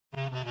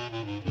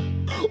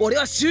俺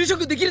は就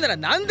職できるなら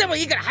何でも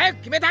いいから早く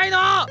決めたいの。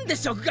なんで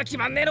職が決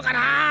まんねえのか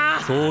な。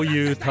そう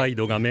いう態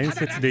度が面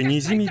接でに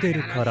じみ出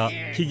るから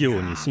企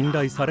業に信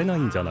頼されない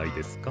んじゃない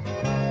ですか。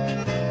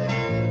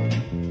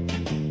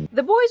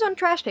The boys on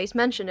Trash Taste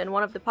mentioned in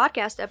one of the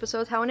podcast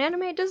episodes how an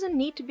anime doesn't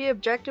need to be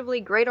objectively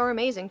great or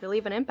amazing to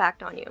leave an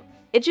impact on you.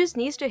 It just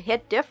needs to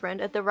hit different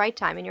at the right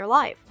time in your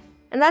life.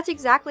 And that's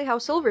exactly how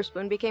Silver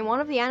Spoon became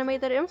one of the anime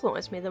that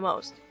influenced me the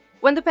most.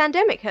 When the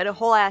pandemic hit a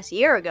whole ass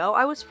year ago,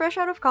 I was fresh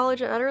out of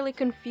college and utterly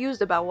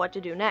confused about what to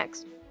do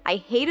next. I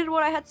hated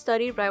what I had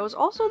studied, but I was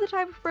also the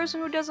type of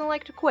person who doesn't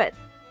like to quit.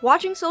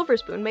 Watching Silver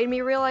Spoon made me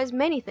realize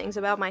many things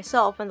about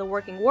myself and the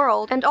working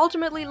world, and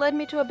ultimately led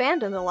me to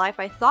abandon the life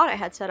I thought I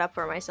had set up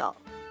for myself.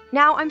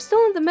 Now, I'm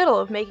still in the middle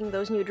of making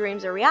those new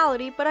dreams a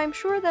reality, but I'm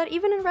sure that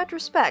even in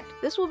retrospect,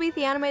 this will be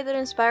the anime that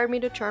inspired me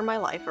to turn my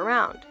life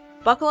around.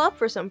 Buckle up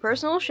for some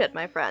personal shit,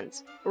 my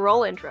friends.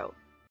 Roll intro.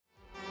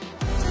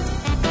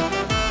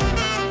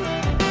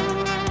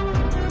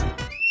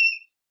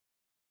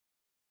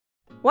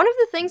 One of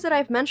the things that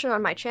I've mentioned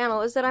on my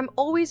channel is that I'm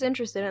always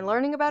interested in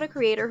learning about a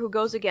creator who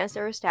goes against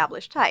their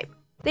established type.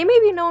 They may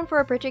be known for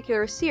a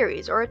particular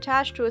series or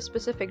attached to a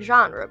specific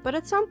genre, but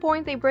at some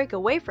point they break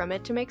away from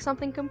it to make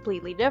something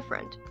completely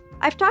different.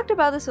 I've talked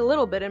about this a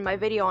little bit in my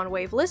video on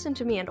Wave Listen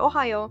to Me and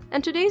Ohio,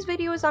 and today's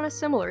video is on a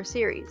similar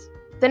series.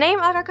 The name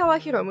Arakawa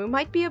Hiromu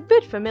might be a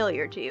bit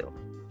familiar to you.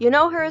 You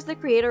know her as the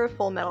creator of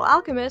Full Metal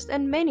Alchemist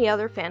and many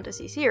other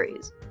fantasy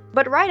series.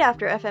 But right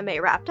after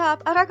FMA wrapped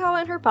up, Arakawa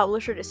and her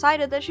publisher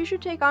decided that she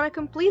should take on a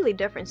completely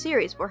different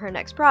series for her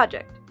next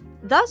project.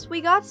 Thus,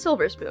 we got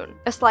Silver Spoon,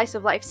 a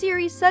slice-of-life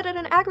series set at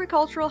an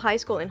agricultural high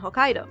school in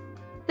Hokkaido.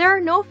 There are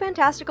no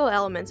fantastical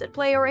elements at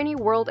play or any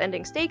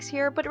world-ending stakes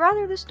here, but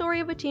rather the story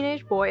of a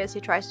teenage boy as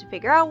he tries to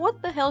figure out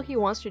what the hell he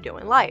wants to do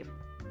in life.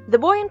 The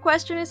boy in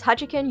question is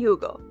Hachiken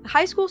Yugo, a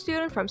high school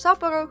student from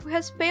Sapporo who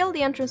has failed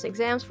the entrance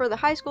exams for the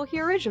high school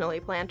he originally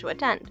planned to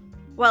attend.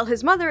 While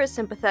his mother is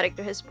sympathetic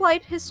to his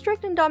plight, his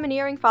strict and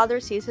domineering father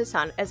sees his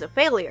son as a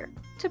failure.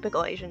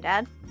 Typical Asian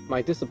dad.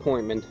 My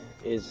disappointment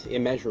is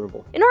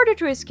immeasurable. In order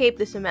to escape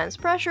this immense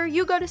pressure,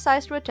 Yugo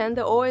decides to attend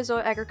the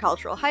Oezo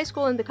Agricultural High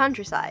School in the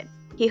countryside.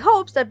 He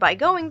hopes that by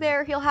going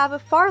there, he'll have a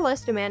far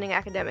less demanding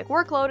academic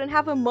workload and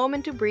have a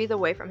moment to breathe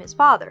away from his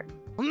father.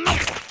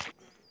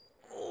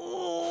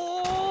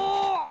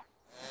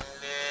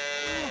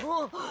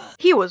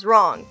 He was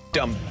wrong.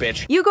 Dumb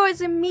bitch. Yugo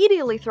is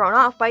immediately thrown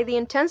off by the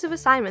intensive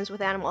assignments with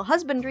animal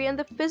husbandry and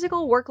the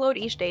physical workload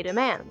each day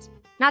demands.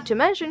 Not to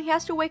mention, he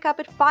has to wake up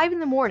at 5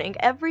 in the morning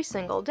every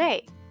single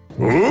day.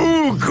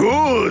 Oh,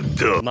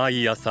 good!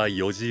 毎朝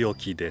4時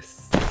起きで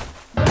す。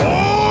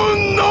Oh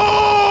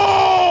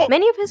no!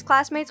 Many of his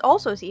classmates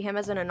also see him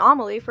as an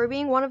anomaly for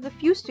being one of the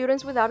few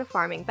students without a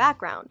farming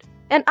background.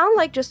 And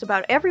unlike just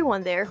about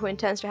everyone there who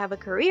intends to have a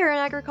career in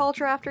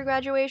agriculture after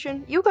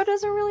graduation, Yugo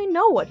doesn't really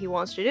know what he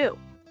wants to do.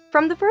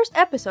 From the first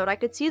episode, I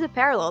could see the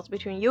parallels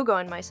between Yugo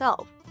and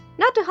myself.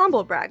 Not to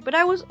humble brag, but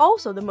I was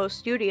also the most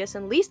studious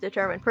and least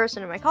determined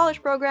person in my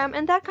college program,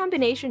 and that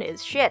combination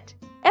is shit.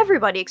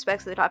 Everybody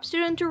expects the top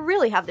student to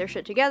really have their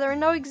shit together and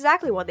know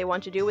exactly what they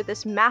want to do with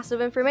this massive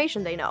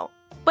information they know.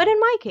 But in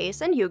my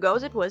case, and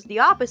Yugo's, it was the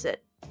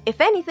opposite. If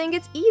anything,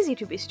 it's easy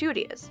to be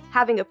studious.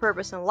 Having a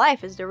purpose in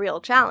life is the real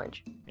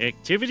challenge.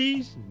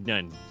 Activities?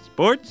 None.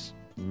 Sports?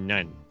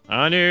 None.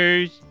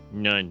 Honors?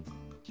 None.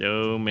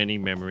 So many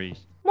memories.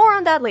 More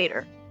on that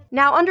later.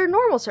 Now, under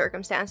normal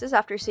circumstances,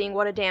 after seeing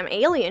what a damn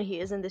alien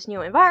he is in this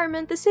new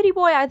environment, the city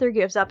boy either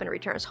gives up and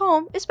returns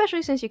home,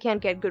 especially since you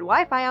can't get good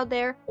Wi-Fi out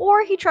there,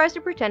 or he tries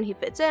to pretend he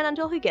fits in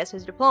until he gets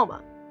his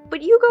diploma.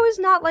 But Yugo is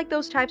not like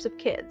those types of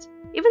kids.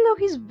 Even though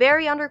he's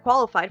very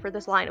underqualified for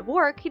this line of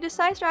work, he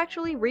decides to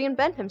actually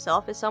reinvent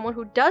himself as someone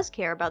who does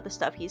care about the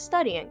stuff he's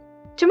studying.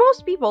 To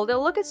most people,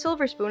 they'll look at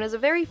Silver Spoon as a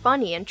very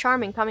funny and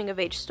charming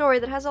coming-of-age story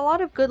that has a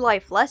lot of good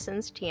life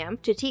lessons, TM,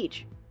 to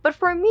teach. But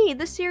for me,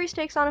 this series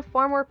takes on a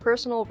far more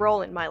personal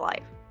role in my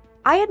life.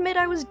 I admit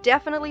I was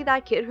definitely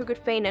that kid who could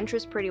feign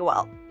interest pretty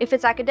well. If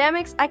it's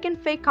academics, I can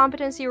fake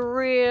competency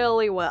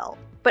really well.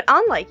 But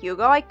unlike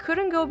Yugo, I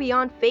couldn't go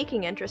beyond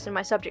faking interest in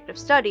my subject of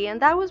study, and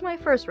that was my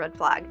first red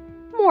flag.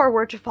 More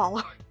were to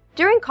follow.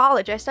 During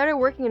college, I started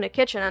working in a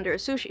kitchen under a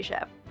sushi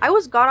chef. I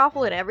was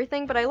god-awful at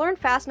everything, but I learned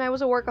fast and I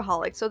was a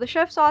workaholic, so the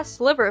chef saw a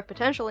sliver of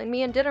potential in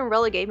me and didn't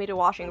relegate me to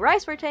washing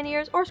rice for 10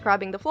 years or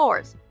scrubbing the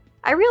floors.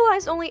 I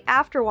realized only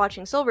after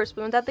watching Silver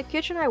Spoon that the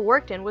kitchen I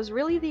worked in was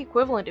really the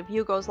equivalent of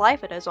Yugo's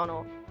life at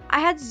Ezono. I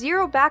had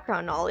zero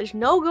background knowledge,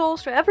 no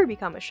goals to ever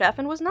become a chef,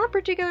 and was not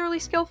particularly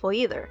skillful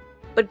either.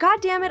 But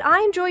goddammit,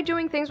 I enjoyed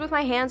doing things with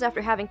my hands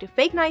after having to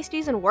fake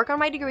niceties and work on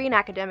my degree in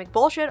academic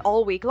bullshit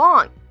all week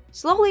long.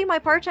 Slowly, my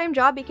part-time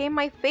job became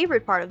my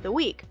favorite part of the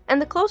week,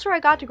 and the closer I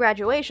got to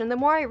graduation, the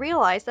more I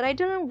realized that I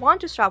didn't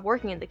want to stop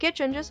working in the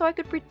kitchen just so I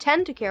could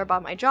pretend to care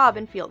about my job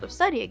and field of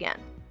study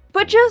again.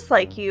 But just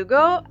like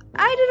Yugo,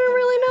 I didn't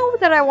really know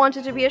that I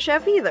wanted to be a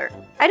chef either.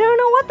 I didn't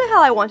know what the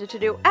hell I wanted to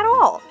do at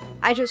all.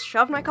 I just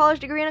shoved my college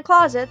degree in a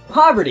closet.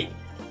 Poverty!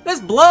 This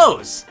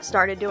blows!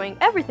 Started doing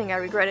everything I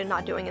regretted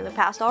not doing in the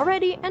past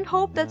already, and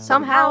hope that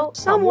somehow,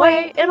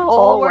 someway, it'll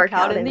all work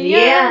out in the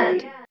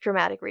end.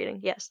 Dramatic reading,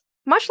 yes.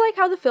 Much like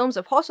how the films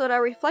of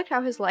Hosoda reflect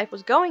how his life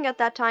was going at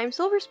that time,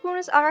 Silver Spoon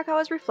is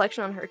Arakawa's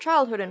reflection on her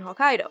childhood in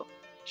Hokkaido.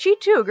 She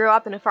too grew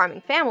up in a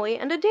farming family,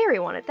 and a dairy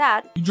one at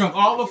that. You drunk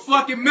all the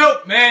fucking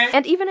milk, man!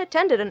 And even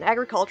attended an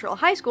agricultural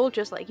high school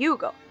just like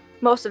Yugo.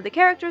 Most of the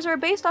characters are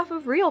based off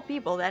of real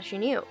people that she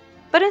knew.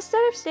 But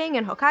instead of staying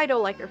in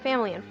Hokkaido like her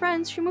family and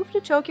friends, she moved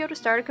to Tokyo to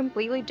start a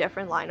completely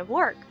different line of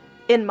work.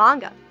 In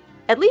manga.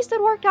 At least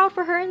it worked out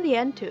for her in the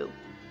end too.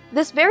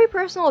 This very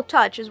personal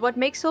touch is what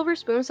makes Silver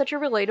Spoon such a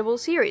relatable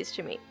series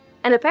to me.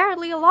 And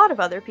apparently a lot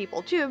of other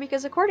people too,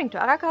 because according to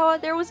Arakawa,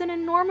 there was an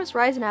enormous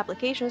rise in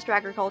applications to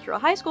agricultural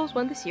high schools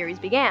when the series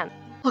began.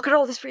 Look at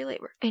all this free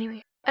labor.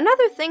 Anyway.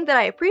 Another thing that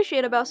I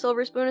appreciate about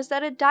Silver Spoon is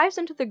that it dives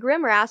into the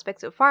grimmer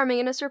aspects of farming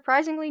in a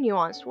surprisingly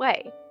nuanced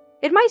way.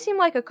 It might seem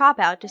like a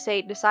cop-out to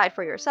say decide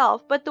for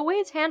yourself, but the way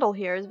it's handled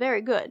here is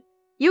very good.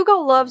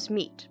 Yugo loves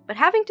meat, but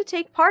having to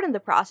take part in the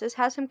process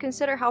has him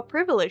consider how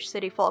privileged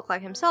city folk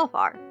like himself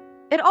are.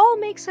 It all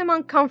makes him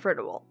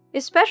uncomfortable,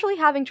 especially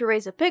having to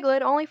raise a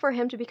piglet only for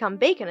him to become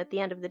bacon at the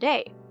end of the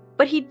day.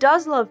 But he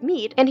does love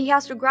meat, and he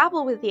has to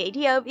grapple with the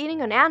idea of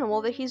eating an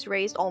animal that he's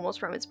raised almost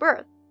from its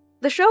birth.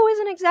 The show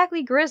isn't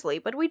exactly grisly,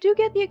 but we do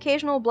get the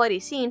occasional bloody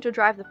scene to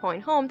drive the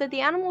point home that the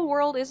animal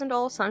world isn't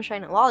all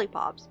sunshine and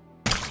lollipops.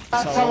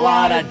 That's a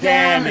lot of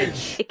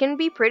damage! It can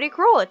be pretty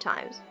cruel at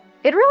times.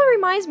 It really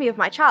reminds me of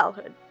my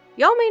childhood.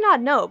 Y'all may not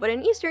know, but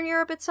in Eastern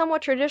Europe it's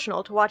somewhat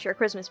traditional to watch your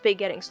Christmas pig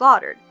getting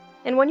slaughtered.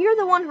 And when you're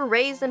the one who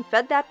raised and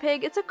fed that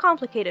pig, it's a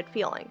complicated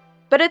feeling.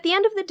 But at the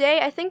end of the day,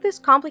 I think this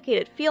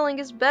complicated feeling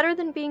is better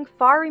than being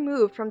far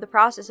removed from the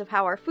process of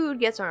how our food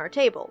gets on our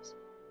tables.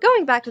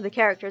 Going back to the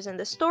characters in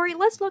this story,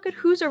 let's look at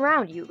who's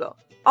around Yugo.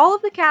 All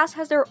of the cast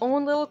has their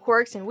own little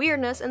quirks and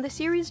weirdness, and the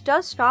series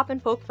does stop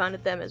and poke fun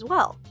at them as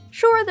well.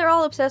 Sure, they're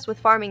all obsessed with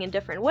farming in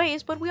different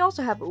ways, but we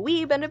also have a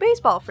weeb and a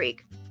baseball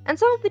freak. And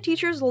some of the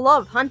teachers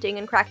love hunting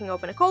and cracking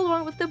open a cold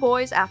one with the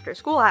boys after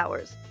school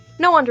hours.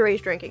 No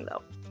underage drinking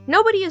though.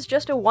 Nobody is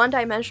just a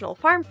one-dimensional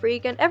farm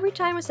freak, and every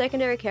time a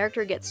secondary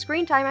character gets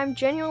screen time, I'm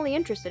genuinely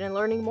interested in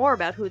learning more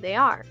about who they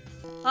are.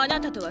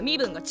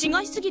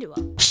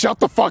 Shut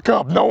the fuck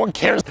up, no one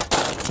cares.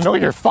 Know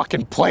your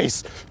fucking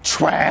place,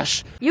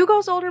 trash.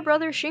 Yugo's older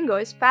brother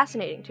Shingo is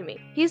fascinating to me.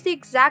 He's the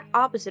exact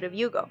opposite of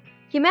Yugo.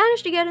 He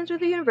managed to get into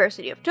the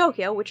University of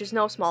Tokyo, which is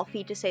no small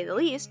feat to say the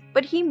least,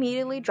 but he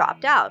immediately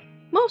dropped out,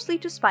 mostly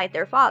to spite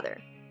their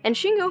father. And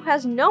Shingo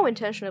has no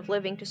intention of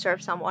living to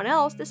serve someone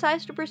else,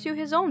 decides to pursue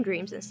his own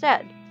dreams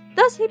instead.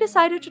 Thus, he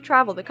decided to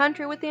travel the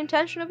country with the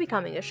intention of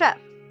becoming a chef.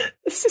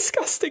 It's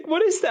disgusting.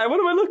 What is that? What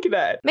am I looking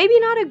at? Maybe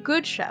not a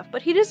good chef,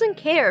 but he doesn't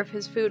care if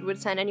his food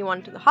would send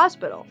anyone to the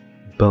hospital.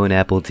 Bone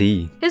apple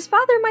tea. His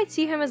father might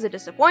see him as a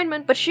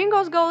disappointment, but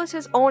Shingo's goal is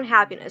his own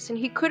happiness, and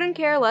he couldn't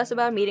care less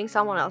about meeting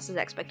someone else's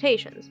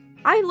expectations.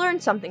 I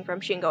learned something from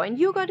Shingo, and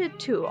Yugo did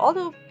too,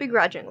 although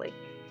begrudgingly.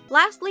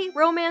 Lastly,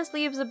 romance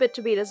leaves a bit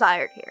to be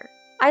desired here.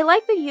 I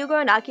like that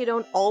Yugo and Aki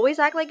don't always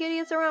act like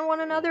idiots around one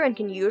another and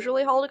can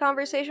usually hold a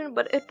conversation,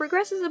 but it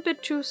progresses a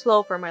bit too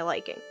slow for my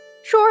liking.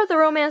 Sure, the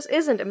romance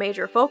isn't a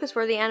major focus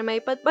for the anime,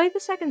 but by the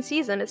second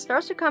season it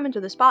starts to come into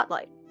the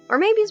spotlight. Or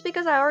maybe it's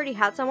because I already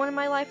had someone in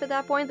my life at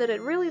that point that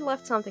it really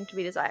left something to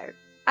be desired.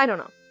 I don't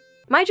know.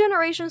 My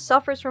generation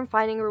suffers from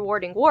finding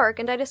rewarding work,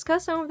 and I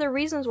discuss some of the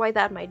reasons why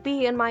that might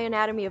be in my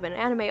Anatomy of an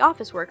Anime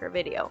Office Worker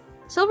video.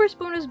 Silver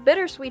Spoon is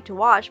bittersweet to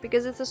watch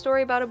because it's a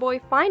story about a boy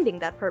finding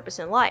that purpose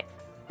in life.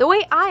 The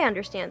way I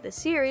understand this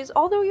series,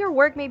 although your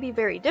work may be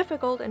very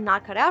difficult and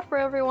not cut out for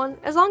everyone,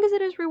 as long as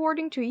it is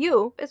rewarding to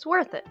you, it's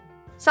worth it.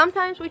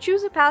 Sometimes we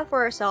choose a path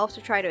for ourselves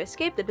to try to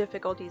escape the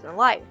difficulties in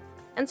life,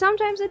 and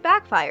sometimes it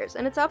backfires,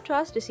 and it's up to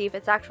us to see if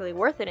it's actually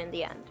worth it in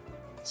the end.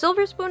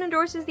 Silver Spoon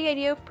endorses the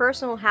idea of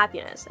personal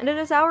happiness, and it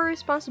is our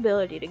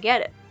responsibility to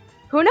get it.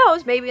 Who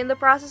knows, maybe in the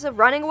process of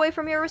running away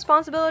from your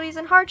responsibilities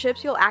and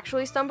hardships, you'll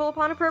actually stumble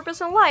upon a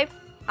purpose in life.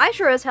 I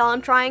sure as hell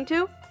am trying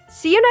to.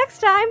 See you next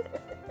time!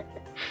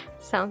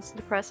 Sounds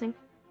depressing.